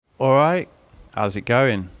All right, how's it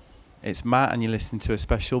going? It's Matt, and you're listening to a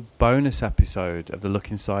special bonus episode of the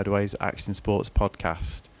Looking Sideways Action Sports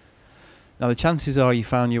podcast. Now, the chances are you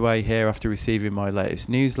found your way here after receiving my latest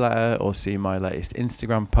newsletter or seeing my latest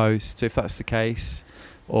Instagram post. So if that's the case,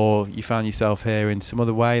 or you found yourself here in some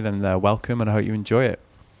other way, then welcome, and I hope you enjoy it.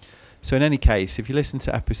 So in any case, if you listen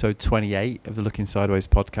to episode 28 of the Looking Sideways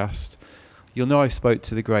podcast, you'll know I spoke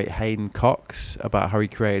to the great Hayden Cox about how he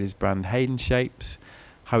created his brand Hayden Shapes,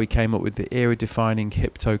 how he came up with the era-defining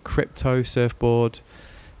Hypto Crypto surfboard,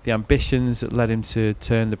 the ambitions that led him to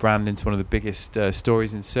turn the brand into one of the biggest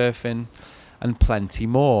stories in surfing, and plenty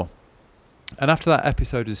more. And after that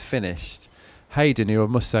episode was finished, Hayden, who I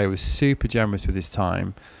must say was super generous with his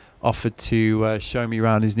time, offered to show me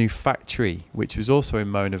around his new factory, which was also in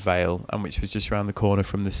Mona Vale and which was just around the corner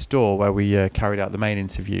from the store where we carried out the main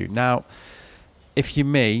interview. Now, if you're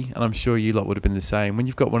me, and I'm sure you lot would have been the same, when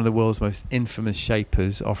you've got one of the world's most infamous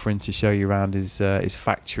shapers offering to show you around his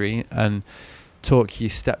factory and talk you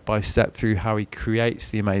step by step through how he creates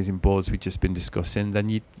the amazing boards we've just been discussing, then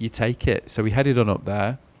you take it. So we headed on up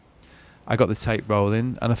there. I got the tape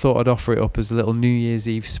rolling, and I thought I'd offer it up as a little New Year's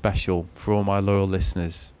Eve special for all my loyal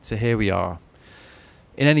listeners. So here we are.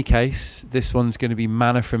 In any case, this one's going to be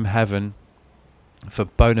manna from heaven for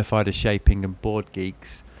bona fide shaping and board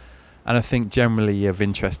geeks, and I think generally of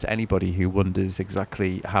interest to anybody who wonders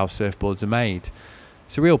exactly how surfboards are made.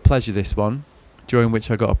 It's a real pleasure, this one, during which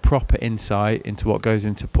I got a proper insight into what goes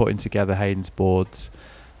into putting together Hayden's boards,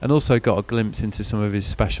 and also got a glimpse into some of his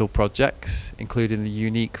special projects, including the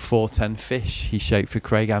unique 410 fish he shaped for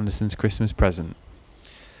Craig Anderson's Christmas present.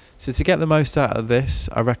 So to get the most out of this,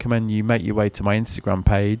 I recommend you make your way to my Instagram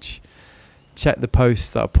page, check the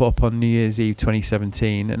post that I put up on New Year's Eve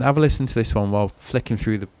 2017, and have a listen to this one while flicking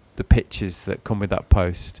through the pictures that come with that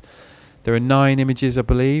post. There are 9 images, I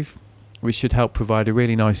believe, which should help provide a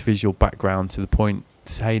really nice visual background to the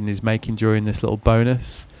points Hayden is making during this little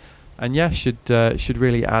bonus. And yeah, should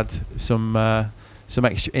really add some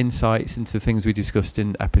extra insights into the things we discussed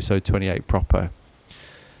in episode 28 proper.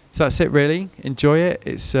 So that's it, really. Enjoy it.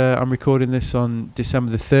 It's I'm recording this on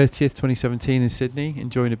December the 30th, 2017 in Sydney,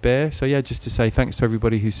 enjoying a beer. So yeah, just to say thanks to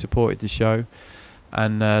everybody who's supported the show,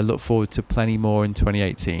 and look forward to plenty more in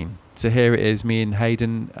 2018. So here it is, me and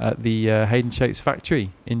Hayden at the Hayden Shapes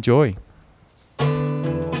factory. Enjoy.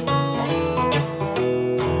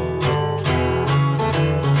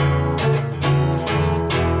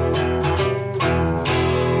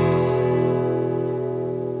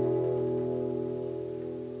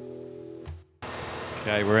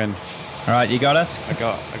 Okay, we're in. All right, you got us? I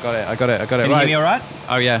got it. Can you right. hear me all right?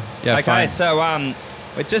 Oh yeah, Okay, fine. so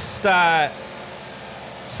we're just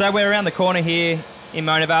so we're around the corner here in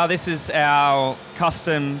Mona Vale. This is our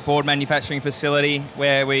custom board manufacturing facility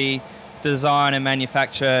where we design and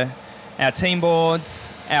manufacture our team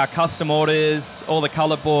boards, our custom orders, all the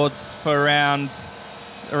colour boards for around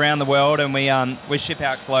the world, and we ship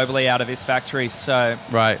out globally out of this factory. So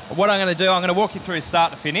Right. what I'm going to do, I'm going to walk you through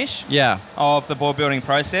start to finish Yeah. of the board building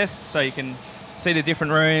process, so you can see the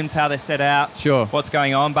different rooms, how they're set out, Sure. what's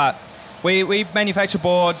going on. But we manufacture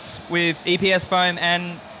boards with EPS foam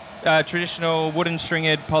and traditional wooden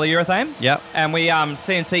stringed polyurethane. Yep. And we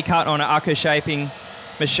CNC cut on an Arco shaping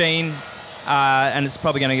machine, and it's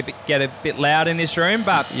probably going to get a bit loud in this room,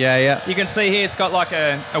 but Yeah. you can see here it's got like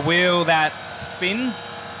a wheel that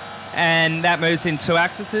spins, and that moves in 2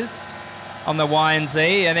 axes on the Y and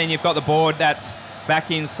Z, and then you've got the board that's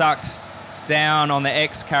vacuum sucked down on the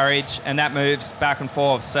X carriage, and that moves back and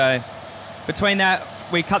forth. So between that,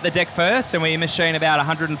 we cut the deck first, and we machine about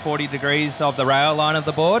 140 degrees of the rail line of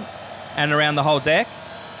the board and around the whole deck,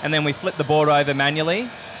 and then we flip the board over manually,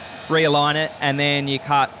 realign it, and then you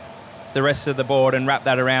cut the rest of the board and wrap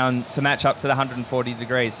that around to match up to the 140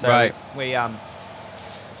 degrees. So Right.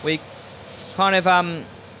 we kind of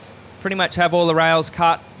pretty much have all the rails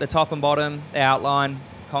cut, the top and bottom, the outline,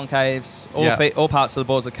 concaves, all parts of the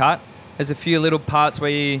boards are cut. There's a few little parts where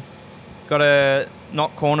you got to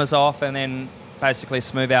knock corners off and then basically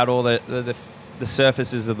smooth out all the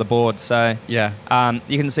surfaces of the board. So Yeah.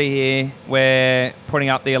 you can see here we're putting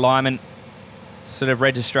up the alignment sort of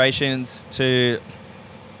registrations to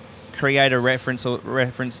create a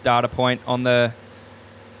reference data point on the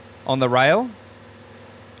rail,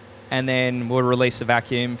 and then we'll release the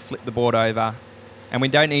vacuum, flip the board over, and we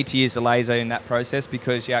don't need to use the laser in that process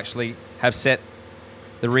because you actually have set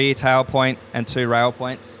the rear tail point and 2 rail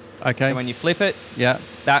points. Okay. So when you flip it, Yeah.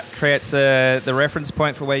 that creates the reference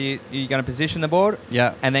point for where you're going to position the board.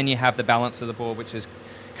 Yeah. And then you have the balance of the board, which is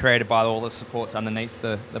created by all the supports underneath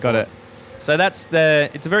the Got board. it. So it's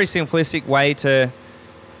a very simplistic way to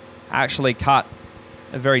actually cut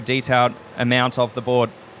a very detailed amount of the board.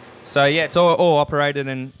 So yeah, it's all operated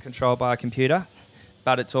and controlled by a computer,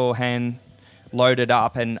 but it's all hand loaded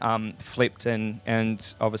up and flipped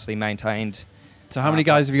and obviously maintained. So how many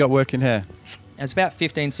guys have you got working here? There's about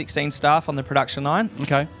 15, 16 staff on the production line.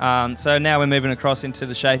 Okay. So now we're moving across into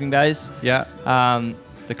the shaping bays. Yeah.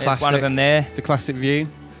 The classic. There's one of them there. The classic view.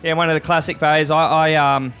 Yeah, one of the classic bays.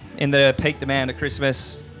 I in the peak demand of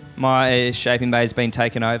Christmas, my shaping bay's been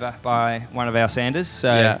taken over by one of our sanders.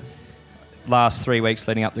 So last 3 weeks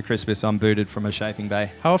leading up to Christmas, I'm booted from a shaping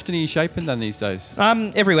bay. How often are you shaping then these days?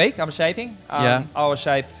 Every week I'm shaping. I'll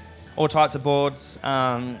shape all types of boards,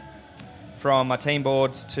 from my team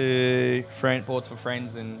boards to boards for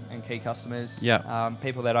friends and key customers. Yeah.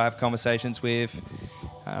 People that I have conversations with.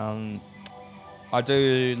 I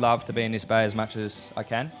do love to be in this bay as much as I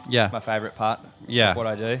can. Yeah. It's my favourite part Yeah. of what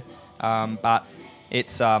I do. But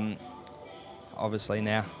it's obviously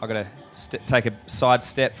now I've got to take a side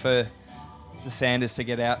step for the sanders to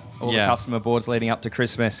get out all the customer boards leading up to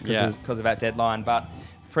Christmas because of that deadline. But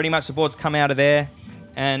pretty much the boards come out of there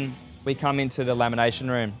and we come into the lamination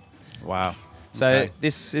room. Wow. So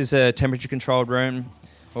this is a temperature controlled room.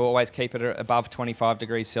 We'll always keep it above 25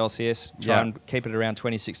 degrees Celsius. Try and keep it around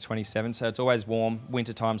 26, 27. So it's always warm,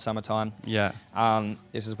 wintertime, summertime. Yeah.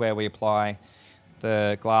 This is where we apply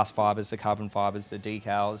the glass fibres, the carbon fibres, the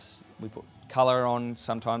decals. We put colour on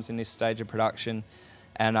sometimes in this stage of production.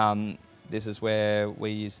 And this is where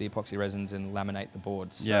we use the epoxy resins and laminate the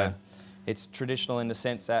boards. So it's traditional in the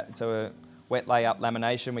sense that it's a wet layup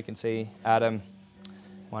lamination. We can see Adam,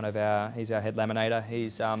 he's our head laminator.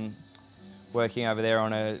 He's working over there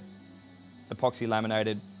on a epoxy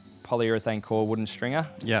laminated polyurethane core wooden stringer.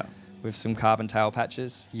 Yeah. With some carbon tail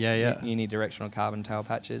patches. Yeah. Unidirectional carbon tail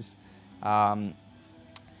patches.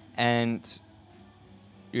 And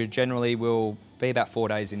you generally will be about 4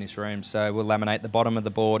 days in this room. So we'll laminate the bottom of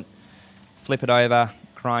the board, flip it over,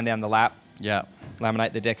 grind down the lap. Yeah.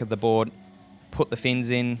 Laminate the deck of the board, put the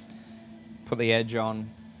fins in, put the edge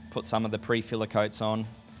on, put some of the pre-filler coats on,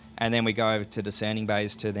 and then we go over to the sanding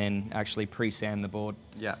bays to then actually pre-sand the board.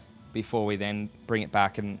 Yeah. Before we then bring it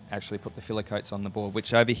back and actually put the filler coats on the board,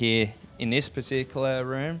 which over here in this particular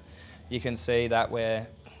room, you can see that we're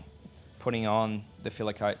putting on the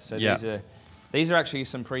filler coats. So these are actually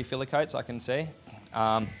some pre-filler coats I can see.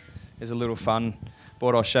 There's a little fun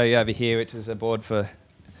board I'll show you over here, which is a board for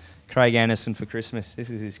Craig Anderson for Christmas. This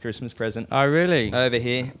is his Christmas present. Oh, really? Over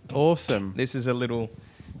here. Awesome. This is a little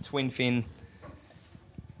twin fin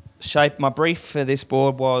shape. My brief for this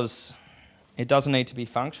board was it doesn't need to be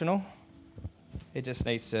functional. It just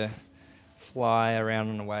needs to fly around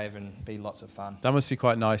on a wave and be lots of fun. That must be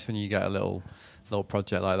quite nice when you get a little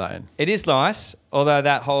project like that in. It is nice, although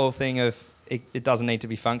that whole thing of it doesn't need to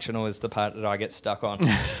be functional is the part that I get stuck on.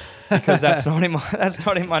 Because that's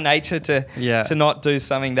not in my nature to not do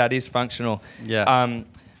something that is functional. Yeah.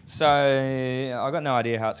 So I got no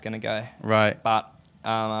idea how it's going to go. Right. But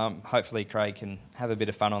hopefully Craig can have a bit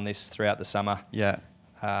of fun on this throughout the summer. Yeah.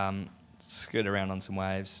 Scoot around on some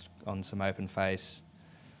waves, on some open face,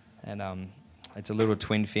 and it's a little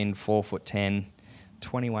twin fin, 4'10",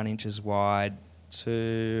 21 inches wide,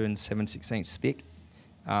 2 7/16 thick.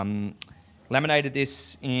 Laminated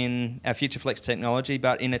this in our Future Flex technology,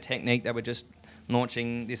 but in a technique that we're just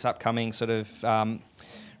launching this upcoming sort of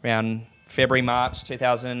around February, March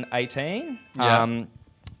 2018. Yeah.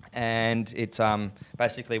 And it's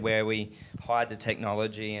basically where we hide the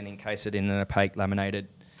technology and encase it in an opaque laminated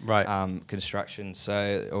construction,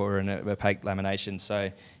 or an opaque lamination. So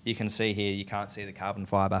you can see here, you can't see the carbon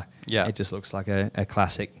fibre. Yeah. It just looks like a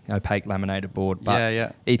classic opaque laminated board. But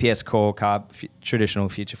yeah. EPS core, traditional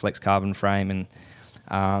Future Flex carbon frame,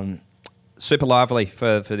 and super lively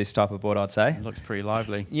for this type of board, I'd say. It looks pretty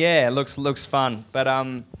lively. Yeah, it looks fun. But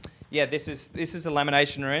this is the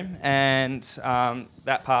lamination room, and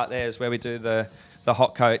that part there is where we do the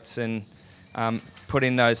hot coats and put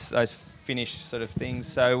in those finished sort of things.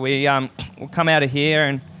 So we'll come out of here,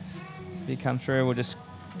 and if you come through, we'll just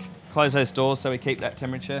close those doors so we keep that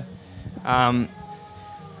temperature.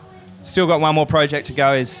 Still got one more project to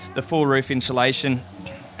go, is the full roof insulation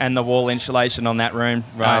and the wall insulation on that room.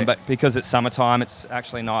 Right. But because it's summertime, it's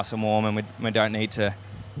actually nice and warm, and we don't need to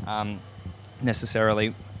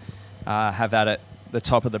necessarily have that at the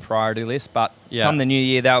top of the priority list. But come the new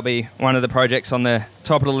year, that'll be one of the projects on the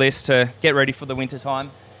top of the list to get ready for the winter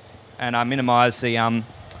time and minimise the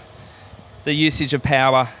usage of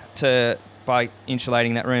power by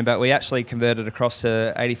insulating that room. But we actually converted across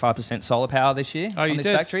to 85% solar power this year on this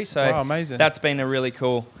factory. So wow, amazing. That's been a really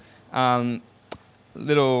cool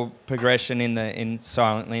little progression in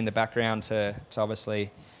silently in the background to obviously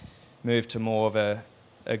move to more of a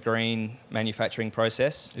a green manufacturing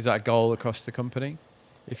process. Is that a goal across the company,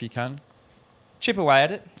 if you can? Chip away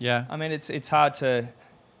at it. Yeah. I mean, it's hard to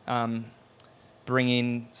bring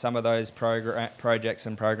in some of those projects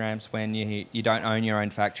and programs when you don't own your own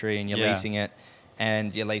factory and you're leasing it,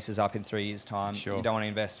 and your lease is up in 3 years' time. Sure. You don't want to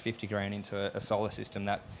invest 50 grand into a solar system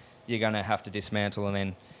that you're going to have to dismantle and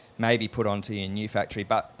then maybe put onto your new factory.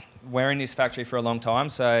 But we're in this factory for a long time,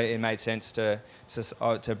 so it made sense to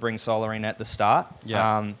bring solar in at the start.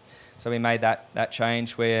 Yeah. So we made that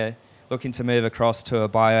change. We're looking to move across to a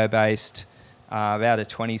bio-based, about a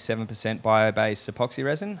 27% bio-based epoxy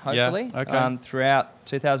resin, hopefully, throughout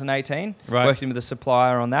 2018. Right. Working with a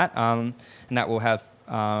supplier on that, and that will have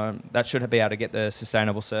that should be able to get the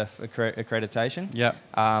Sustainable Surf accreditation. Yeah.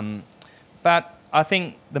 But I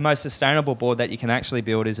think the most sustainable board that you can actually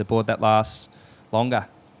build is a board that lasts longer.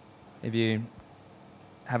 If you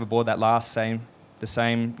have a board that lasts the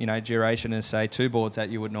same duration as, say, 2 boards that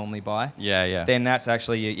you would normally buy, then that's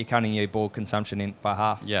actually you're cutting your board consumption in by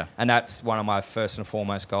half. Yeah. And that's one of my first and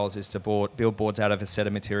foremost goals, is to build boards out of a set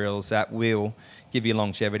of materials that will give you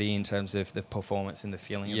longevity in terms of the performance and the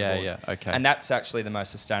feeling of the board. Yeah, okay. And that's actually the most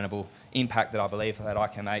sustainable impact that I believe that I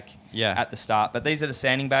can make Yeah. at the start. But these are the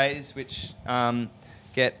sanding bays, which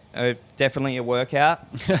get definitely a workout.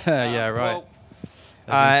 Yeah, right. Well,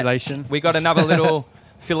 There's insulation. We got another little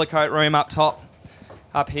filler coat room up top,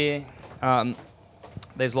 up here.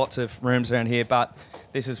 There's lots of rooms around here, but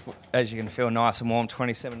this is, as you can feel, nice and warm,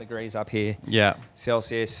 27 degrees up here, Yeah.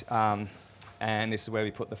 Celsius. And this is where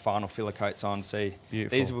we put the final filler coats on. So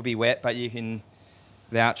Beautiful. these will be wet, but you can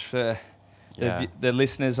vouch for Yeah. the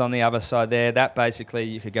listeners on the other side there. That basically,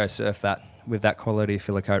 you could go surf that with that quality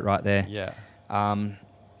filler coat right there. Yeah.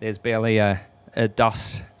 There's barely a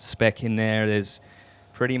dust speck in there. There's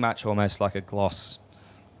pretty much almost like a gloss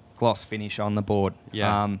finish on the board.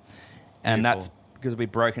 Yeah. And Beautiful. that's because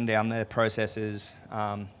we've broken down the processes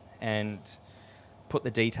and put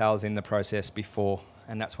the details in the process before.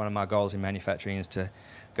 And that's one of my goals in manufacturing, is to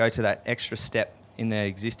go to that extra step in the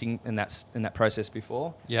existing in that process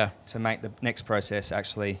before. Yeah. To make the next process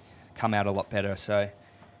actually come out a lot better. So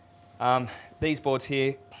these boards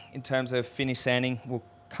here, in terms of finish sanding, will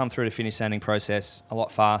come through the finish sanding process a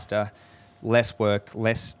lot faster, less work,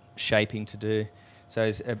 less shaping to do. So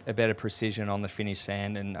it's a better precision on the finish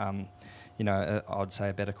sand, and I'd say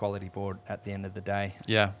a better quality board at the end of the day.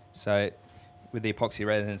 Yeah. So with the epoxy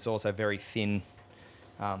resin, it's also very thin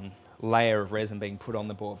layer of resin being put on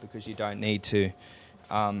the board, because you don't need to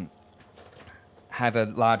have a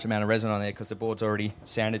large amount of resin on there, because the board's already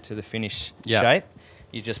sanded to the finish shape.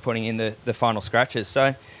 You're just putting in the final scratches.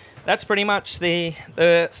 So that's pretty much the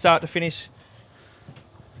start to finish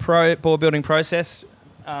board building process.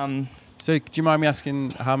 So do you mind me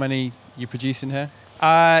asking how many you produce in here?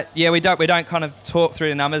 We don't kind of talk through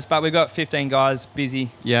the numbers, but we've got 15 guys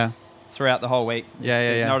busy Yeah. throughout the whole week.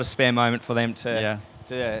 There's Yeah. not a spare moment for them to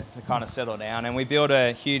kind of settle down. And we build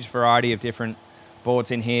a huge variety of different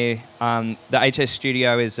boards in here. The HS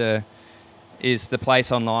Studio is the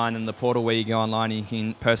place online and the portal where you go online and you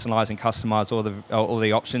can personalise and customise all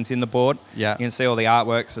the options in the board. Yeah. You can see all the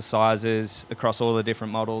artworks, the sizes across all the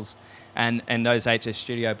different models. And those HS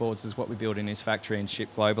Studio boards is what we build in this factory and ship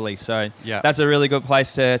globally. So that's a really good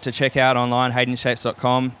place to check out online,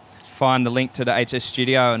 haydenshapes.com. Find the link to the HS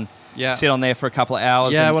Studio and sit on there for a couple of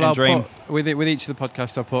hours and dream. With each of the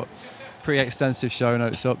podcasts, I'll put pretty extensive show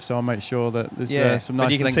notes up, so I'll make sure that there's some nice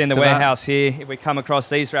links. You can see in the warehouse here, if we come across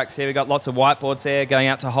these racks here, we've got lots of whiteboards there going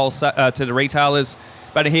out to to the retailers.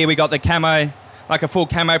 But here we got the camo, like a full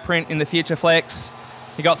camo print in the Future Flex.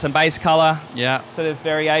 You got some base colour, sort of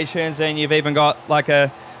variations, and you've even got like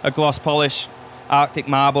a gloss polish Arctic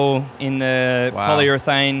marble in the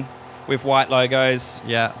polyurethane with white logos.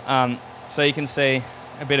 Yeah. So you can see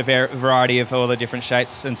a bit of variety of all the different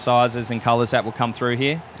shapes and sizes and colours that will come through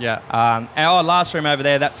here. Yeah. Our last room over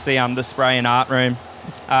there, that's the spray and art room,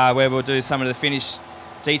 where we'll do some of the finished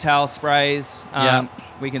detail sprays.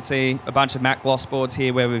 We can see a bunch of matte gloss boards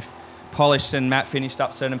here where we've polished and matte finished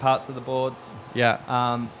up certain parts of the boards. Yeah.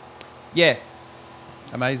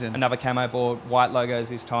 Amazing. Another camo board, white logos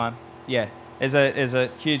this time. Yeah. There's a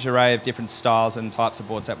huge array of different styles and types of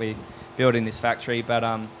boards that we build in this factory. But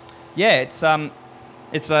it's a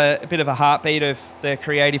bit of a heartbeat of the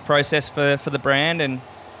creative process for the brand, and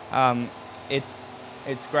it's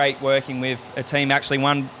great working with a team. Actually,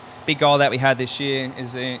 one big goal that we had this year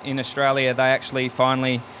is in Australia, they actually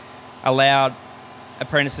finally allowed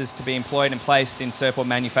apprentices to be employed and placed in surfboard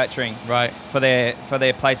manufacturing, for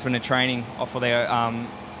their placement and training, or for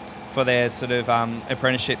their sort of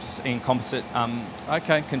apprenticeships in composite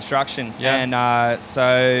construction. Yeah. And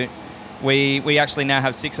so we actually now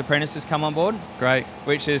have 6 apprentices come on board, Great.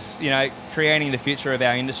 which is, creating the future of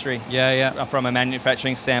our industry. Yeah. From a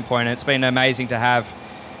manufacturing standpoint. It's been amazing to have,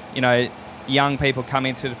 young people come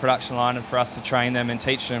into the production line and for us to train them and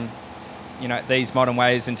teach them, these modern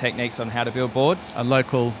ways and techniques on how to build boards. And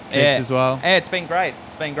local kids as well. Yeah, it's been great.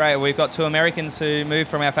 It's been great. We've got 2 Americans who moved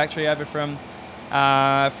from our factory over from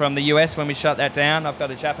the US when we shut that down. I've got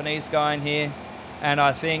a Japanese guy in here, and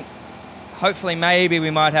I think hopefully maybe we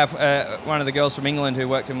might have one of the girls from England who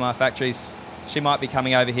worked in my factories. She might be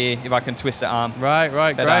coming over here if I can twist her arm. Right,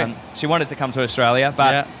 but, great. She wanted to come to Australia,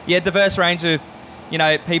 but diverse range of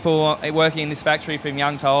people working in this factory from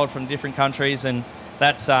young to old from different countries, and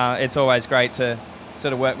that's it's always great to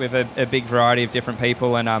sort of work with a big variety of different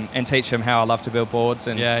people and teach them how I love to build boards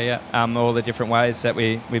and all the different ways that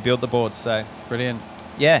we build the boards. So brilliant.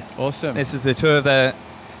 Yeah, awesome. This is the tour of the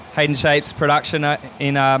Hayden Shapes production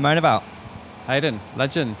in Monavale. Hayden,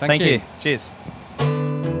 legend. Thank you. Cheers.